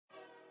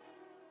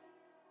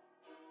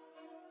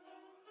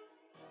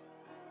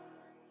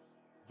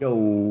Yo,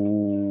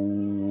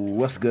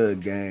 what's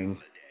good, gang?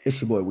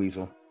 It's your boy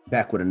Weasel,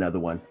 back with another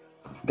one.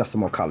 Got some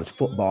more college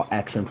football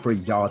action for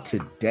y'all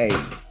today.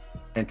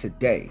 And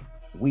today,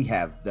 we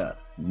have the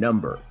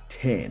number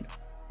 10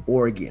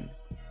 Oregon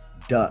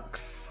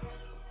Ducks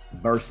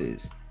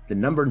versus the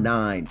number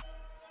 9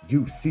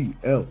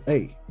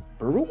 UCLA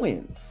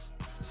Bruins.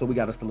 So we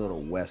got us a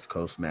little West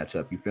Coast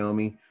matchup, you feel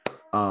me?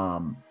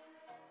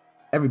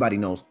 Everybody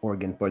knows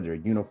Oregon for their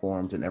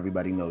uniforms, and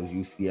everybody knows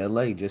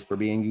UCLA just for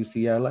being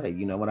UCLA.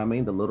 You know what I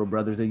mean? The little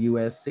brothers of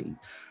USC.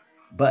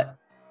 But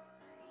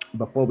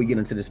before we get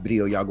into this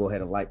video, y'all go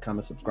ahead and like,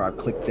 comment, subscribe,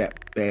 click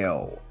that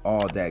bell,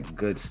 all that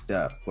good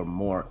stuff for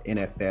more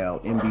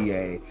NFL,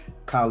 NBA,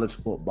 college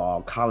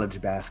football,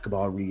 college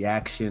basketball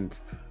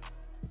reactions.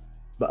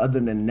 But other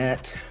than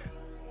that,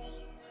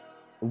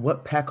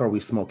 what pack are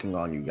we smoking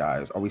on, you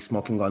guys? Are we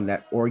smoking on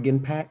that Oregon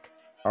pack?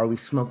 Are we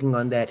smoking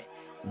on that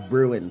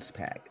Bruins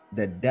pack?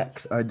 The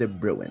Ducks are the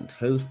Bruins.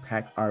 Whose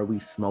pack are we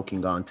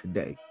smoking on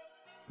today?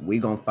 We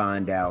gonna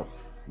find out.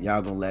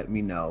 Y'all gonna let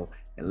me know.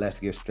 And let's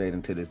get straight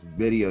into this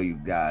video, you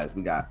guys.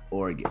 We got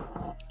Oregon,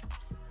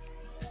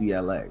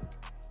 CLA.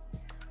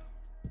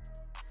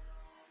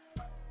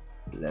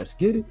 Let's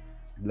get it.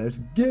 Let's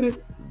get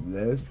it.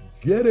 Let's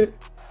get it.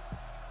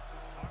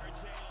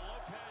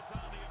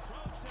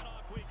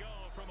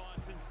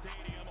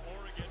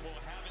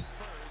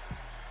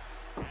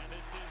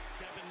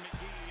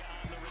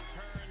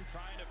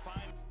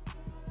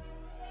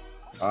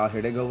 Oh,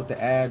 here they go with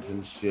the ads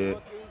and shit.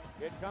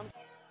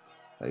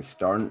 They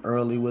starting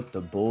early with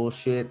the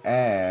bullshit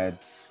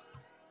ads.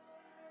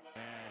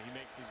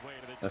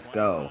 Let's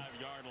go.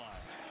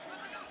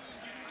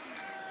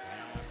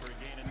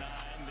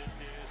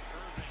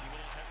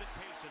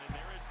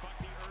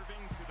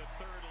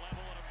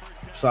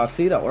 So I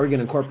see that Oregon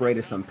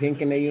incorporated some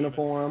pink in their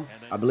uniform.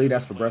 I believe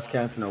that's for Breast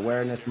Cancer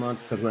Awareness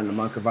Month because we're in the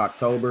month of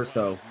October.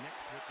 So,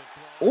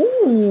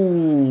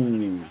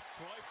 ooh.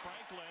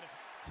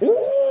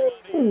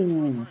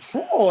 Ooh,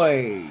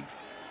 Troy.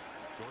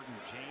 Jordan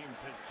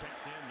James has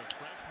checked in, the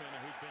freshman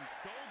who's been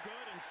so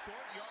good in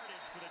short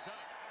yardage for the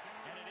Ducks,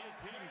 and it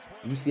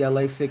is him.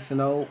 UCLA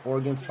 6-0,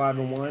 Oregon's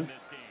 5-1.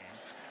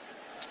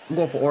 I'm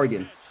going for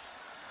Oregon.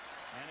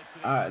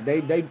 I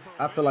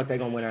feel like they're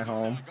gonna win at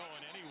home.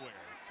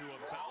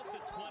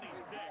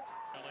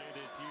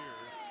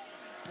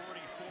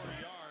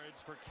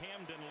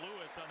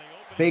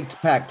 Big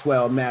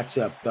Pac-12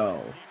 matchup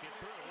though.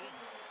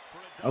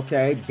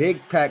 Okay,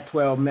 big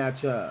Pac-12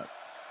 matchup.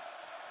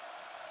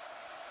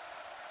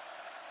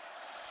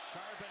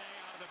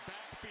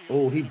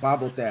 Oh, he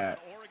bobbled that.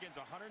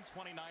 Oregon's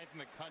 129th in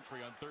the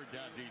country on third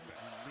down defense.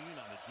 Lean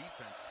on the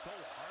defense so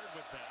hard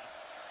with that.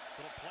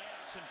 Little play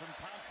action from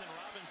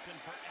Thompson-Robinson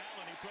for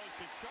Allen. He throws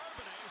to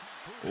Charbonnet.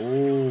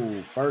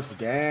 Oh, first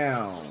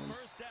down.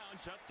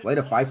 Way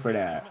to fight for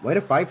that. Way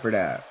to fight for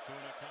that.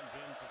 Comes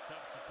in to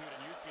substitute,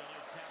 and UCLA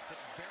snaps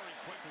it very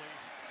quickly.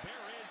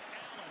 There is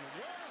Allen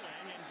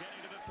rolling and getting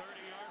to the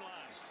 30-yard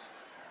line.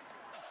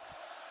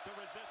 The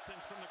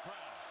resistance from the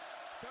crowd.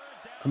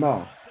 Third down. Come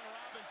on.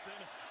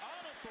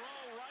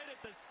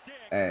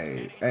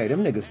 Hey,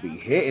 them niggas be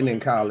hitting in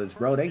college,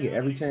 bro. They get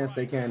every chance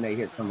they can, they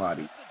hit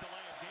somebody.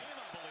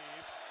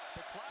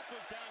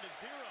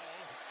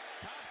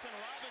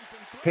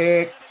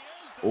 Pick.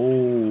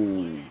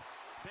 Oh. They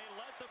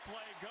let the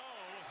play go.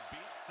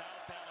 Beat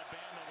South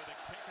Alabama with a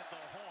kick at the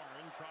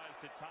horn. Tries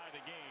to tie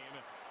the game,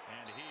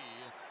 and he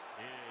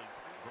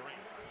is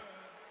great.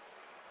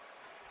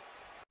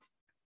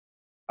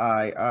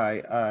 All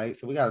right.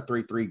 So we got a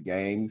 3-3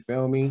 game. You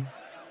feel me?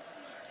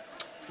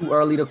 Too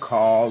early to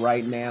call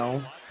right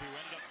now.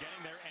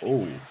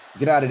 Oh,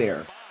 get out of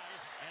there.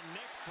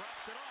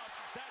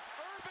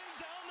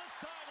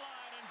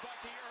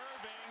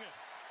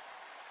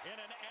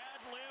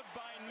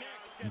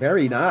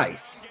 Very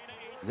nice.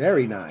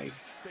 Very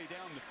nice.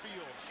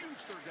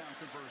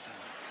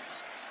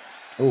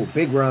 Oh,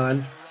 big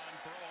run.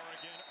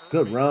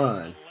 Good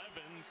run.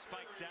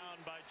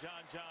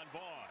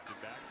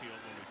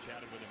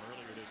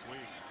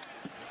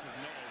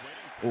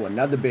 Oh,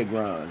 another big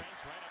run.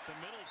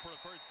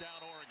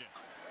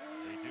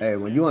 Hey,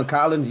 when you in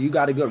college, you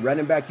got a good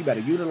running back, you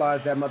better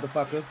utilize that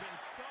motherfucker.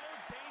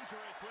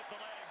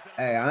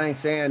 Hey, I ain't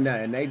saying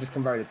nothing. They just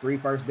converted 3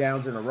 first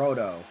downs in a row,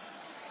 though.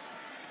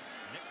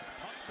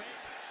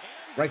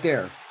 Right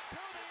there.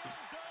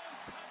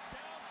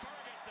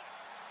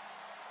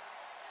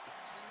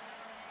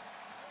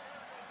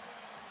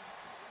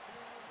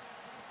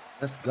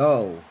 Let's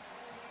go.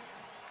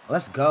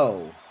 Let's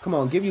go. Come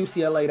on, give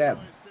UCLA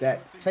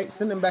that.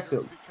 Send them back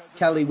to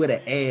Cali with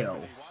an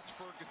L.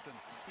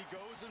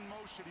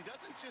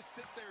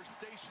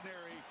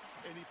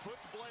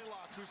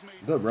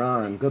 Good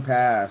run, good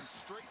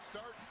pass.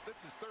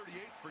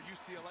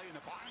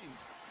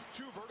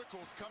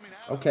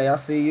 Okay, I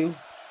see you.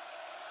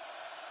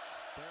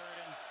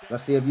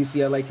 Let's see if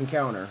UCLA can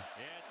counter.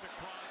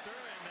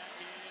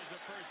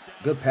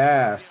 Good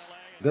pass.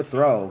 Good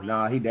throw.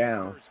 Nah, he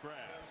down.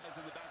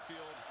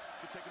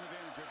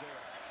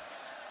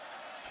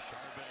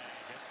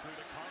 Charbonnet gets through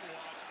the car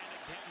wash and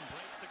again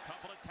breaks a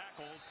couple of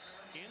tackles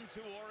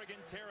into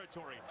Oregon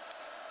territory.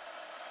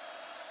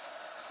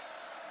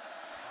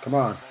 Come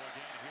on.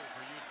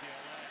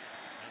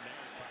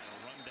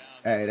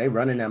 Hey, they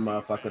running that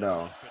motherfucker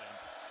though.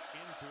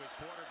 Into his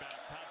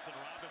quarterback,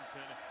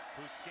 Thompson-Robinson,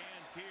 who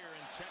scans here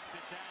and checks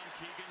it down.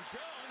 Keegan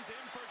Jones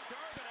in for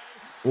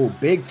Charbonnet. Oh,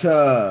 big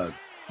tug.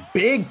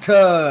 Big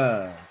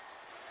tug.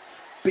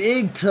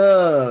 Big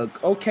tug.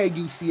 Okay,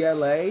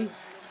 UCLA.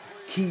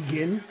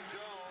 Keegan.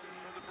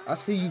 I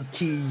see you,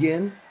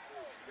 Keegan.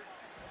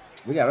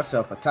 We got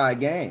ourselves a tie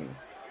game.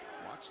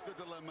 Watch the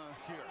dilemma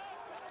here.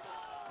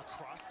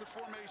 Across the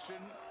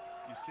formation,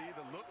 you see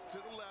the look to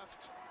the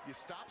left. You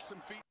stop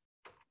some feet.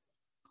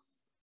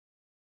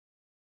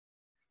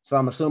 So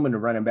I'm assuming the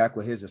running back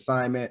with his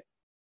assignment,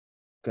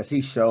 because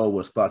he sure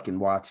was fucking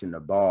watching the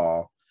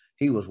ball.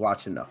 He was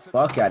watching the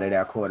fuck out of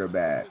that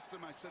quarterback.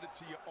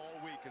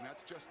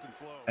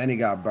 And he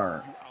got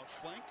burnt.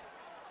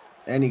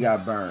 And he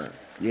got burnt.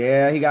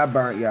 Yeah, he got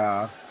burnt,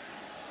 y'all.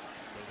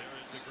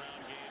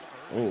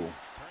 Oh. Turns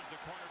the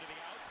corner to the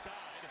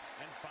outside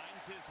and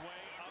finds his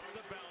way up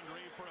the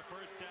boundary for a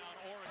first down.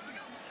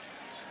 Oregon.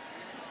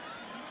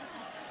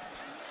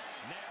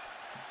 Next.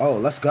 Oh,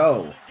 let's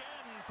go.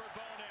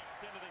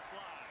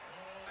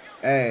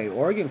 Hey,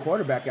 Oregon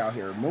quarterback out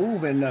here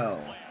moving though.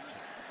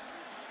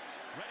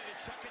 Ready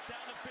to chuck it down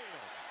the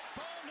field.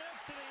 Ball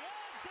next to the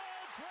end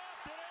zone.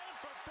 Dropped it in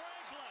for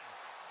Franklin.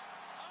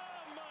 A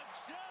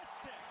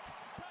majestic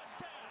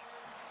touchdown.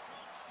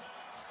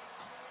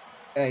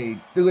 Hey,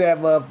 threw that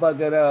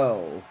motherfucker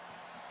though.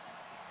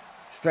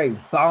 Straight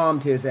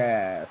bombed his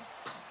ass.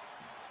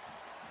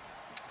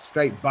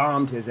 Straight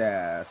bombed his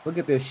ass. Look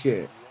at this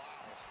shit. Wow.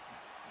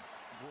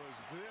 Was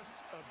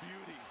this a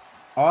beauty?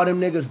 All them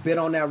niggas bit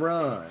on that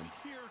run.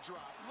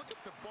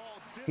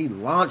 He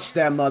launched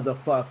that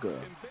motherfucker.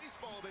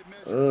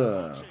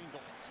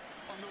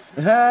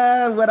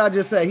 What I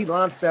just say? He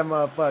launched that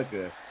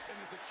motherfucker.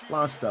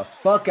 Launched the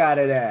fuck out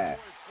of that.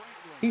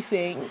 He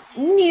saying,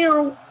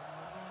 "Meow."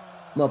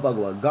 Motherfucker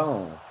was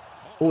gone.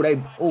 Oh,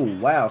 they. Oh,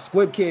 wow.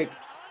 Squib kick.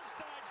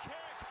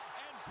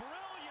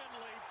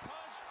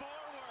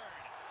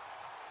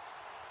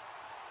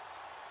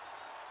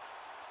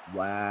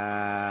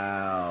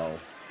 Wow.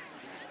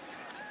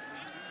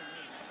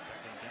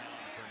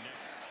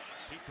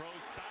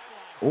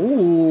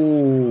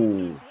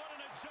 Ooh.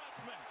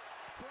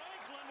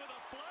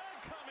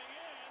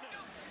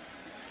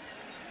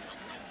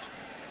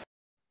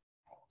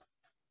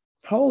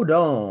 Hold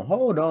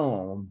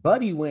on.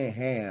 Buddy went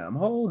ham.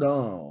 Hold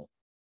on.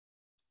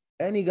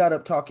 And he got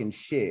up talking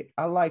shit.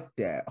 I like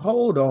that.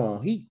 Hold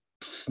on. He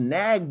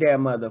snagged that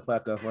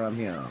motherfucker from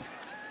him.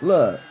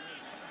 Look.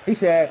 He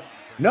said,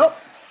 "Nope.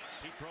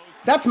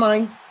 That's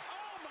mine."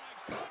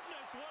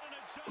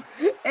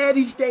 And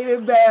he stayed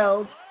in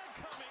bounds.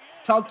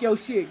 Talk your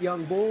shit,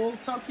 young bull.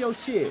 Talk your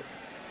shit.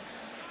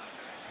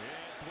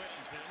 It's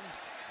Whittington,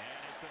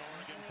 and it's an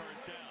Oregon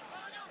first down.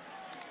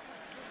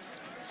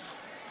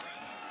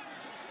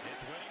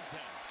 It's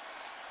Whittington.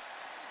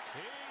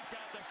 He's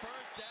got the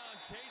first down,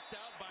 chased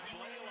out by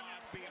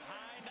Blaylock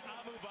behind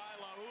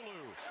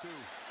Amuvaila-Ulu. Out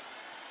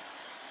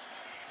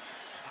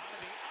of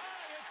the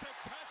eye, it's a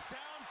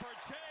touchdown for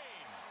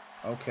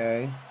James.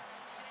 Okay.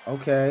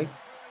 Okay.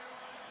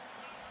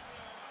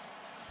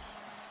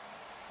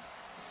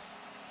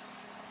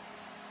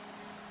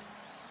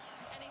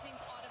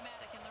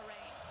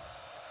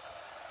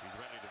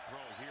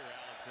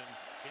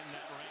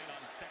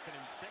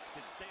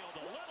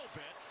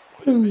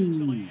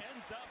 Eventually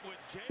ends up with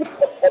James.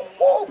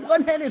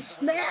 One-handed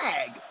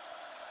snag.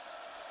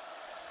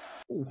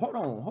 Ooh,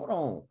 hold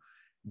on.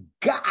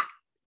 God,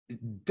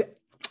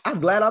 I'm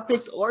glad I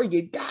picked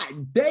Oregon.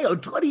 God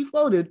damn,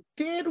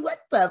 24-10.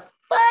 What the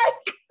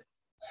fuck?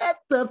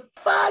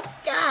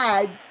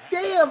 God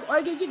damn,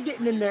 Oregon, you're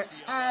getting in their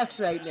ass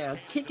right now.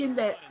 Kicking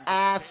their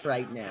ass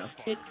right now.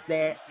 Kick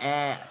their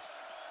ass.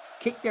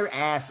 Kick their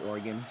ass,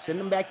 Oregon. Send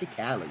them back to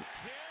Cali.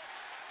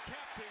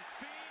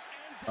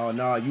 Oh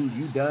no,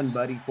 you done,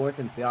 buddy. 4th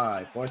and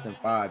 5.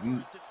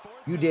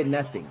 You did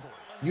nothing.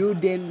 You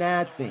did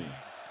nothing.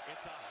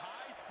 It's a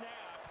high snap,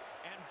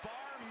 and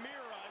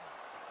Barmira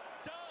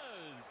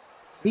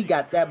does. He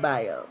got that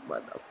by a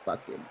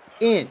motherfucking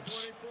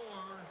inch.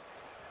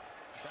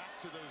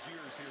 Back to those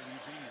years here in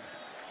Eugene.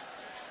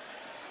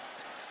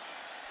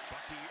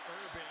 Bucky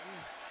Irving.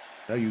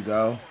 There you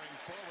go.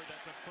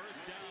 That's a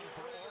first down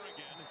for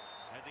Oregon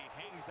as he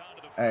hangs on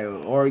to the Hey,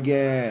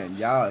 Oregon,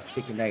 y'all is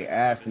kicking their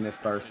ass in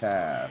this first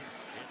half.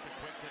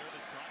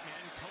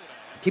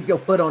 Keep your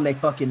foot on their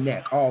fucking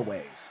neck,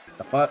 always.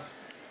 The fuck?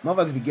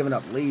 Motherfuckers be giving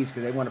up leads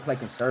because they want to play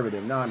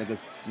conservative. Nah, nigga,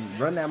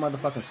 run that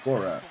motherfucking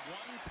score up.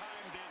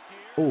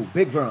 Ooh,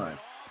 big run.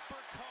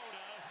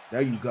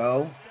 There you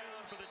go.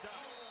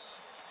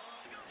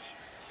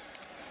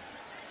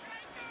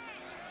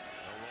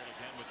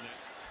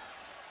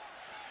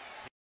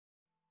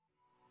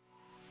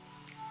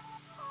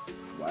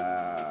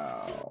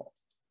 Wow.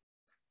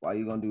 Why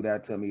you gonna do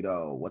that to me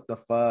though? What the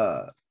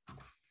fuck?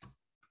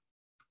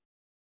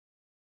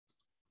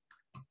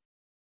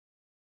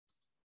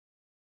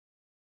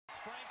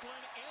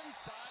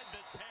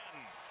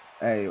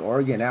 Hey,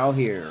 Oregon out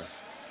here.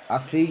 I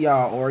see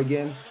y'all,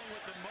 Oregon.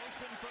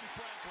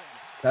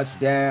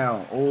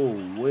 Touchdown. Oh,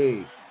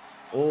 wait.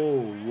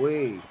 Oh,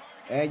 wait.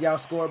 And y'all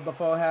scored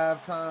before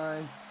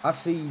halftime. I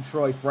see you,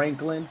 Troy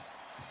Franklin.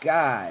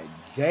 God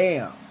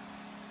damn.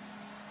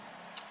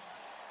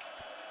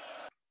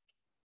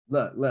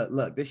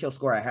 Look. This your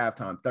score at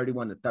halftime,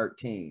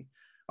 31-13.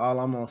 All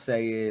I'm going to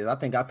say is I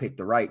think I picked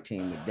the right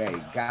team today.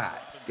 God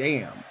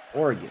damn.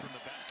 Oregon.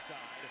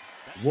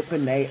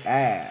 Whooping they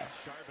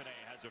ass.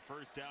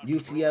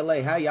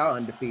 UCLA, how y'all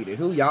undefeated?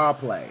 Who y'all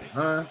play,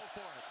 huh?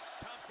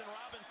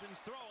 Thompson-Robinson's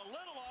throw a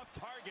little off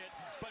target,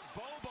 but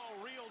Bobo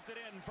reels it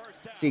in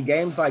first down. See,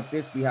 games like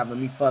this be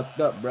having me fucked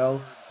up, bro.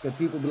 Because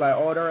people be like,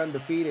 oh, they're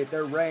undefeated,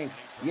 they're ranked.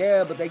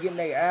 Yeah, but they getting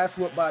their ass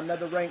whooped by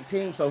another ranked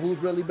team, so who's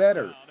really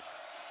better?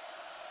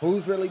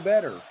 Who's really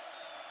better?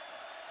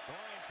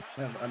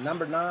 A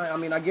number 9, I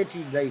mean, I get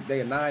you, they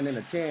a 9 and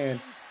a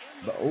 10,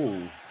 but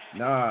oh,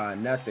 nah,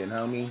 nothing,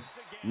 homie.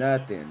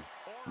 Nothing.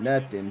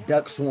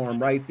 Duck swarm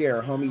right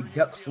there, homie.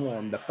 Duck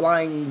swarm. The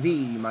flying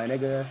V, my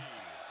nigga.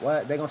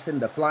 What? They gonna send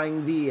the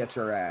flying V at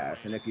your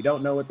ass. And if you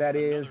don't know what that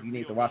is, you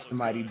need to watch the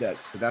Mighty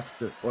Ducks, because that's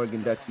the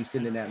Oregon Ducks be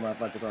sending that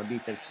motherfucker on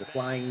defense, the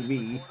flying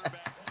V.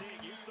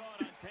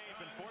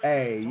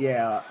 Hey,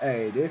 yeah.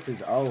 Hey, this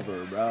is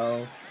over,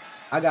 bro.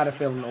 I got a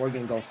feeling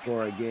Oregon gonna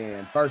score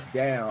again. First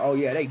down. Oh,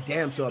 yeah, they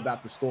damn sure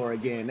about to score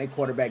again. They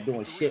quarterback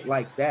doing shit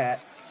like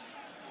that.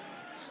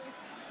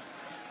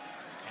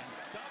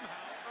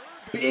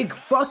 Big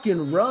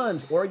fucking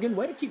runs, Oregon.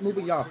 Way to keep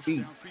moving y'all feet.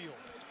 It's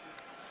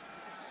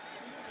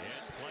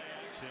play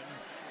action,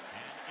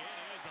 and it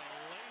is a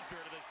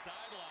laser to the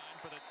sideline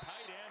for the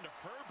tight end,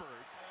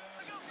 Herbert.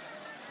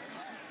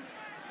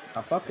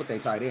 I fuck with they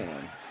tight end. Now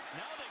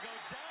they go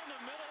down the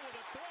middle with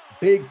a throw.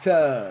 Big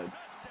tugs.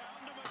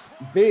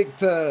 Big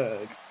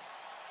tugs.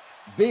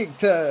 Big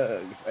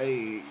tugs.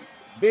 Hey,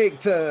 big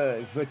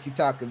tugs. What you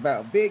talking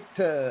about? Big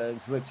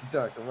tugs. What you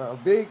talking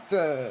about? Big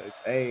tugs.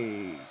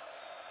 Hey.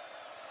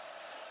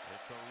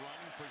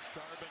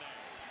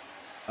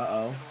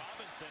 Uh-oh.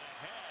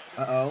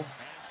 Oh.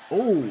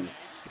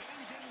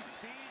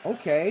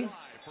 Okay.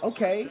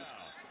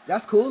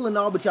 That's cool and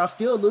all, but y'all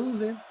still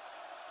losing.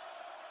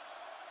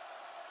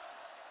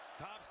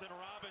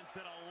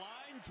 Thompson-Robinson, a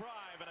line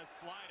drive and a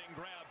sliding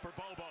grab for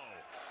Bobo.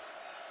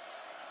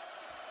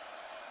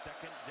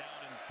 Second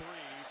down and 3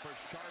 for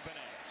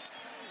Charbonnet.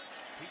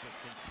 He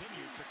just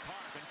continues to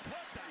carve and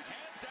put the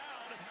head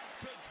down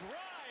to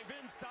drive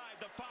inside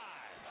the 5.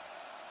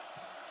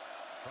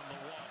 From the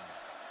 1.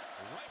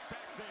 Right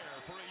back there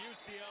for a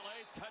UCLA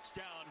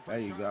touchdown. There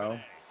you go.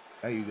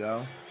 There you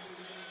go.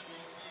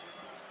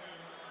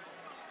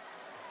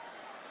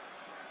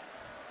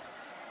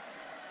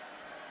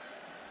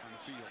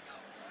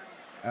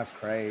 That's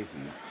crazy.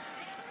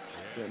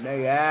 Getting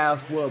their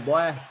ass whooped,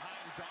 boy.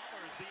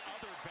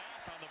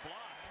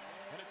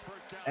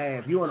 Hey,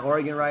 if you in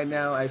Oregon right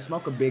now, hey,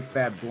 smoke a big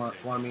fat blunt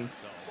for me.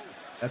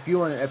 If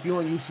you in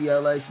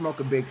UCLA,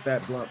 smoke a big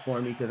fat blunt for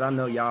me, because I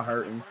know y'all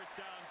hurting.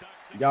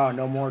 Y'all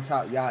no more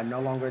top. Y'all no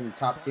longer in the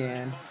top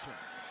 10.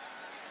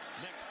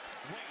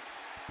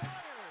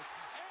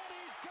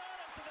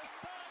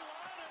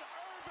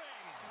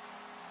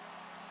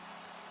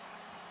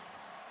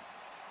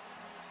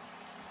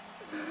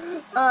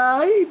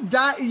 He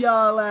dotting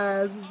y'all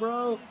ass,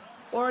 bro.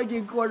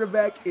 Oregon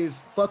quarterback is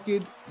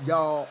fucking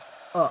y'all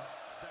up.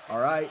 All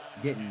right,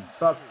 getting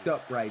fucked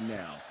up right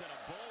now.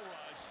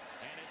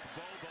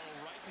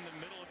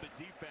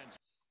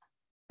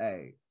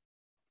 Hey,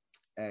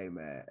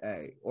 man.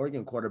 Hey,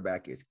 Oregon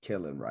quarterback is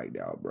killing right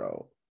now,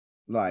 bro.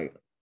 Like,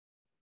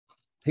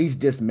 he's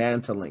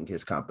dismantling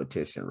his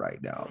competition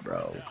right now,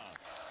 bro.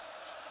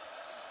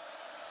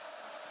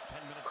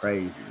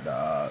 Crazy,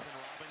 dog.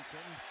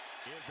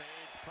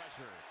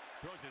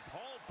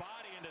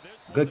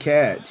 Good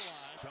catch.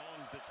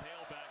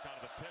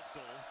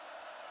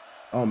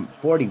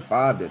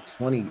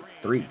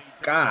 45-23.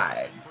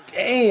 God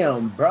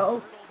damn,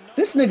 bro.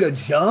 This nigga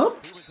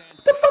jumped?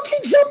 What the fuck he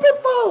jumping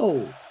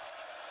for?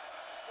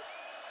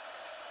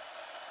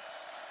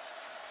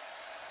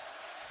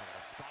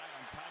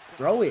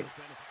 Throw it.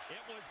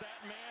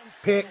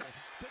 Pick.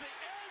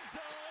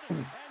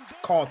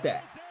 Caught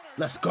that.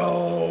 Let's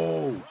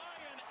go.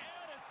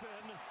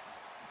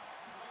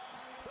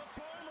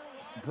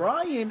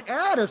 Brian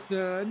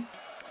Addison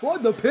for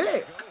the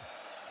pick.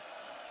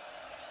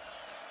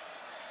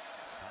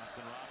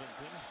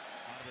 Thompson-Robinson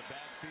out of the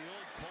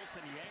backfield.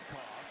 Colson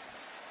Yankoff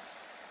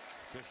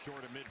just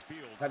short of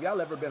midfield. Have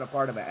y'all ever been a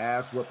part of an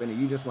ass whooping and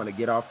you just want to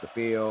get off the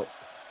field?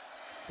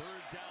 Third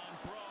down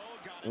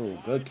throw. Oh,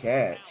 good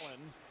catch.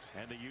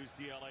 And the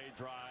UCLA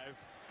drive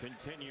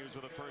continues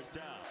with a first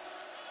down.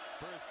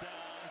 First down,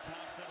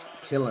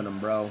 Thompson-Robinson. Killing him,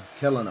 bro.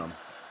 Killing him.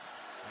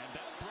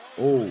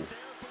 Oh.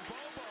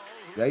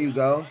 There you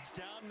go.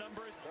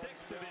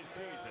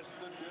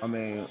 I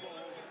mean,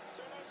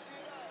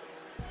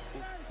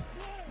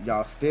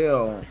 y'all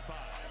still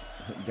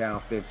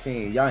down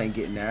 15. Y'all ain't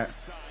getting that.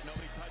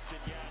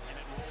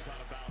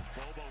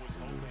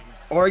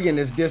 Oregon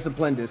is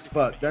disciplined as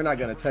fuck. They're not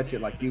going to touch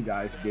it like you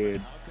guys did.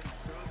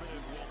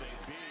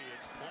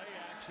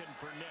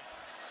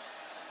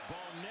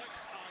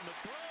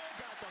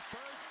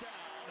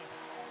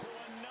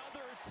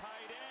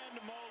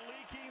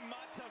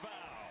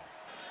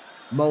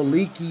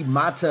 Moliki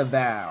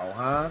Mataval,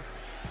 huh?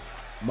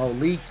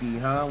 Moliki,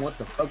 huh? What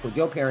the fuck was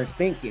your parents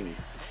thinking?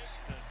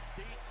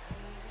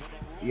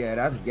 Yeah,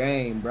 that's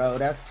game, bro.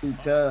 That's two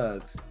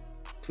tugs.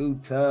 Two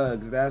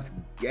tugs. That's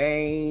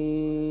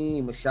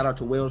game. A shout out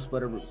to Wells for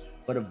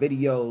the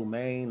video,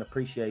 man.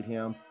 Appreciate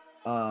him.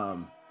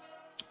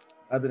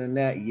 Other than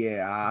that,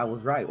 yeah, I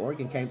was right.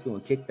 Oregon came through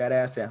and kicked that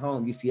ass at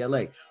home.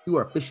 UCLA, you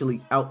are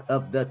officially out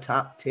of the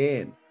top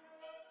 10.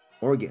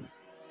 Oregon,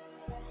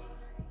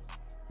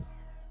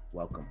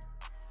 welcome.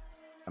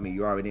 I mean,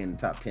 you're already in the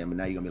top 10, but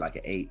now you're gonna be like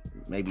an 8,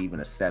 maybe even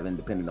a 7,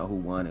 depending on who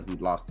won and who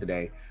lost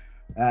today.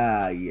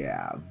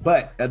 Yeah.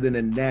 But other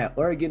than that,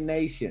 Oregon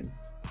Nation,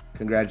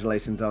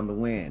 congratulations on the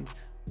win.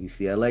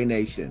 UCLA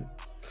Nation,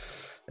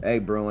 hey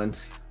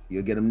Bruins,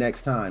 you'll get them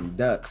next time.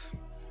 Ducks,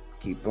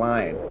 keep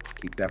flying.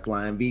 Keep that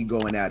flying V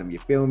going at them, you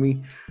feel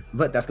me?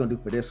 But that's gonna do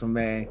for this one,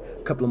 man.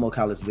 A couple of more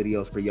college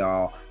videos for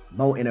y'all.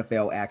 More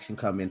NFL action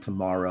coming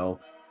tomorrow.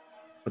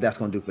 But that's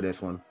gonna do for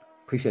this one.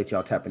 Appreciate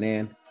y'all tapping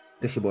in.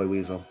 This your boy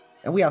Weasel,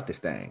 and we out this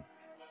thing.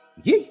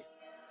 Yeah.